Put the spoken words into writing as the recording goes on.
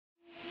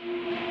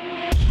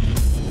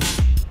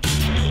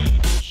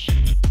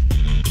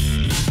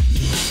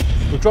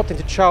We've dropped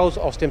into Charles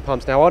Austen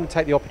Pumps. Now I want to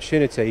take the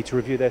opportunity to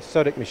review their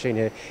Sodick machine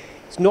here.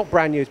 It's not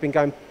brand new, it's been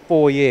going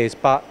 4 years,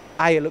 but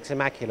A, it looks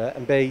immaculate,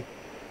 and B,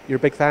 you're a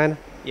big fan?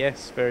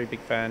 Yes, very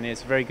big fan.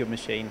 It's a very good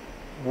machine.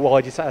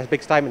 Why do you say that's a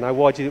big statement though?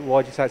 Why do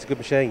you say it's a good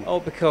machine? Oh,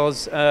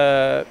 because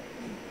the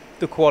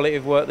quality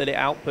of work that it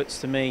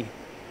outputs to me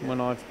when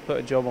I've put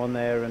a job on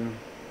there and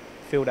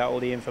filled out all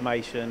the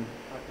information.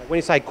 Okay. When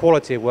you say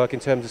quality of work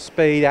in terms of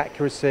speed,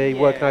 accuracy,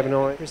 working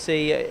overnight?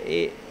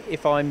 Accuracy,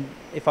 if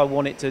I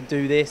want it to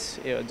do this,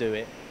 it'll do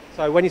it.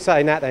 So when you're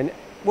saying that then,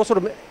 what sort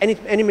of,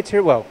 any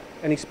material, well,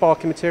 any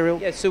sparking material?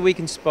 Yeah, so we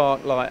can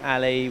spark like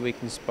alley, we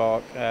can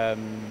spark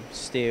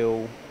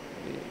steel,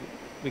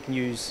 we can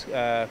use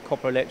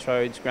copper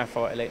electrodes,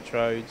 graphite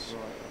electrodes.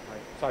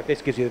 Right, okay. So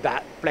this gives you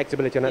that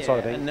flexibility on that side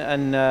of things.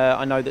 And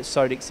I know that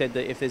Sodick said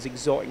that if there's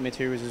exotic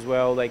materials as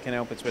well, they can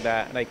help us with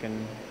that. They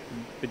can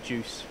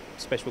produce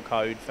special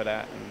code for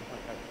that.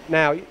 Okay.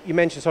 Now, you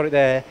mentioned Sodick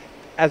there.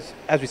 As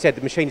we said,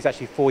 the machine is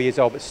actually 4 years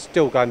old, but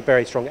still going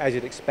very strong, as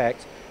you'd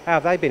expect. How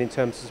have they been in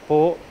terms of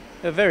support?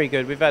 They're very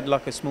good. We've had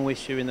like a small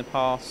issue in the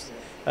past,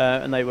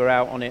 and they were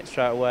out on it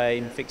straight away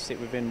and fixed it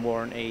within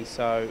warranty.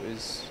 So it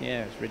was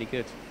really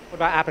good. What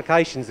about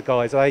applications, the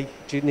guys?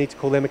 Do you need to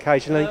call them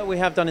occasionally? We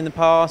have done in the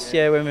past,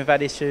 when we've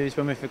had issues,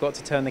 when we forgot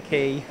to turn the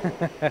key.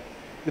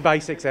 The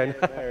basics then?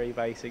 Very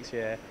basics,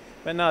 yeah.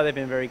 But no, they've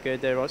been very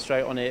good. They're right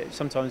straight on it.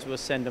 Sometimes we'll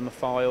send them a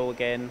file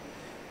again,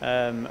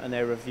 and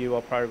they'll review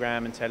our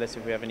program and tell us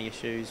if we have any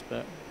issues.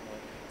 But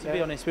to be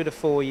honest, with the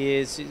 4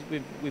 years,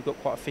 we've got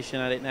quite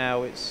efficient at it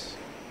now. It's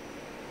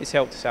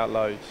helped us out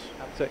loads.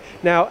 Absolutely.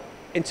 Now,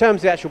 in terms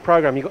of the actual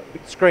program, you've got the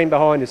screen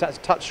behind us, that's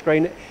a touch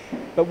screen.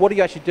 But what are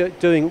you actually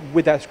doing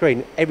with that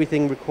screen?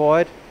 Everything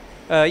required?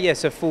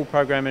 So full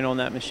programming on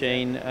that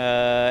machine,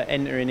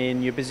 entering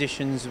in your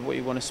positions of what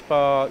you want to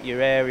spark,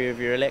 your area of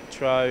your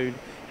electrode,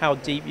 how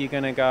deep you're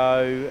going to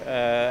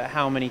go,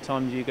 how many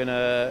parts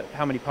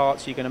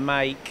you're going to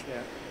make,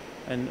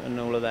 and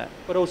all of that.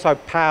 But also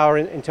power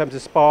in terms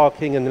of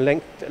sparking and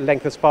the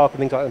length of spark and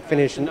things like that, and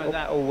finish.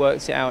 That all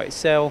works it out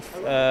itself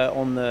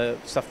on the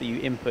stuff that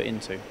you input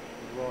into.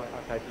 Right,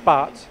 okay.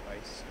 But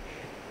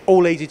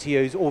all easy to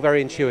use, all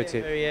very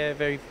intuitive.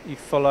 Very. You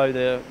follow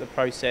the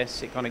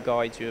process. It kind of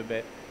guides you a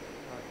bit.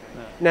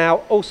 Okay. Now,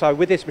 also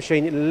with this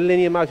machine,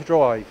 linear motor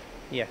drive.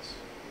 Yes.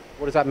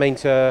 What does that mean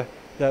to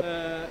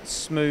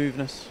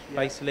smoothness,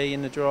 basically,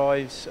 in the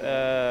drives.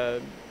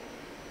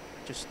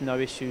 Just no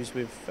issues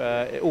with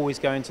it always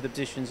going to the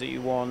positions that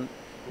you want.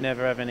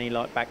 Never have any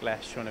like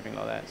backlash or anything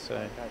like that. So.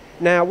 Okay.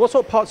 Now, what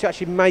sort of parts are you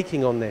actually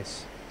making on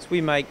this? So we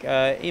make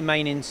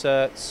main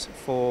inserts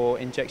for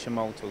injection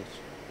mold tools.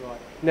 Right.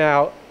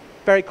 Now,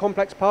 very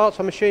complex parts,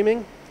 I'm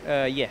assuming?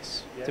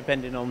 Yes,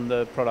 depending on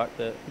the product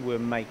that we're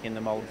making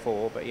the mold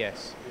for, but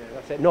yes. Yeah,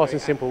 that's it. Nice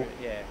and simple.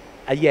 Yeah.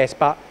 Yes,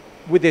 but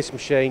with this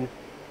machine,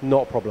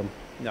 not a problem.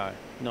 No,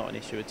 not an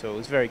issue at all.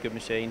 It's a very good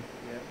machine.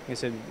 Yeah. Like I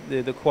said,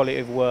 the quality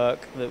of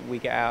work that we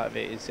get out of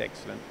it is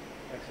excellent.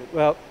 Excellent.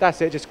 Well, that's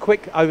it. Just a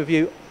quick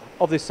overview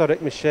of this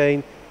Sodick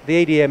machine,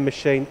 the EDM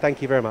machine.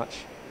 Thank you very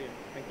much.